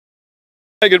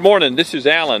Hey, good morning. This is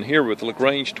Alan here with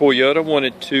LaGrange Toyota.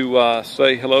 Wanted to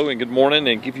say hello and good morning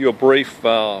and give you a brief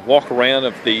walk around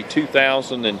of the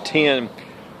 2010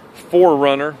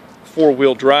 4Runner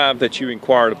four-wheel drive that you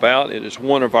inquired about. It is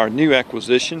one of our new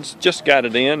acquisitions. Just got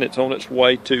it in. It's on its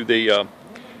way to the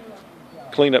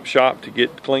cleanup shop to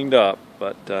get cleaned up.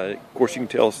 But of course, you can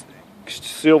tell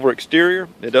silver exterior.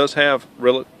 It does have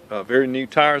very new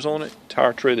tires on it.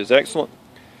 Tire tread is excellent.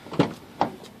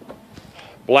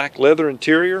 Black leather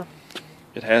interior.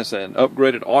 It has an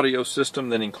upgraded audio system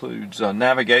that includes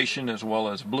navigation as well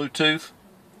as Bluetooth.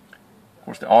 Of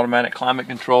course, the automatic climate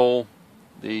control.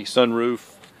 The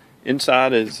sunroof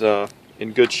inside is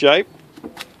in good shape.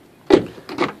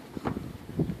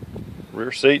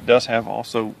 Rear seat does have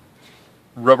also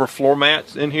rubber floor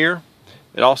mats in here.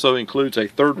 It also includes a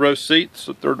third row seat.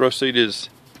 So third row seat is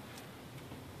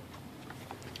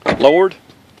lowered.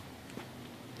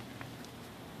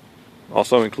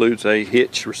 Also includes a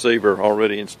hitch receiver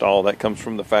already installed. That comes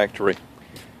from the factory.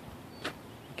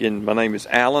 Again, my name is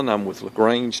Alan. I'm with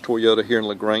LaGrange Toyota here in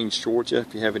LaGrange, Georgia.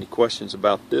 If you have any questions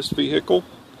about this vehicle,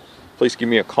 please give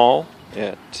me a call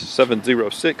at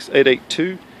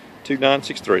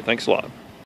 706-882-2963. Thanks a lot.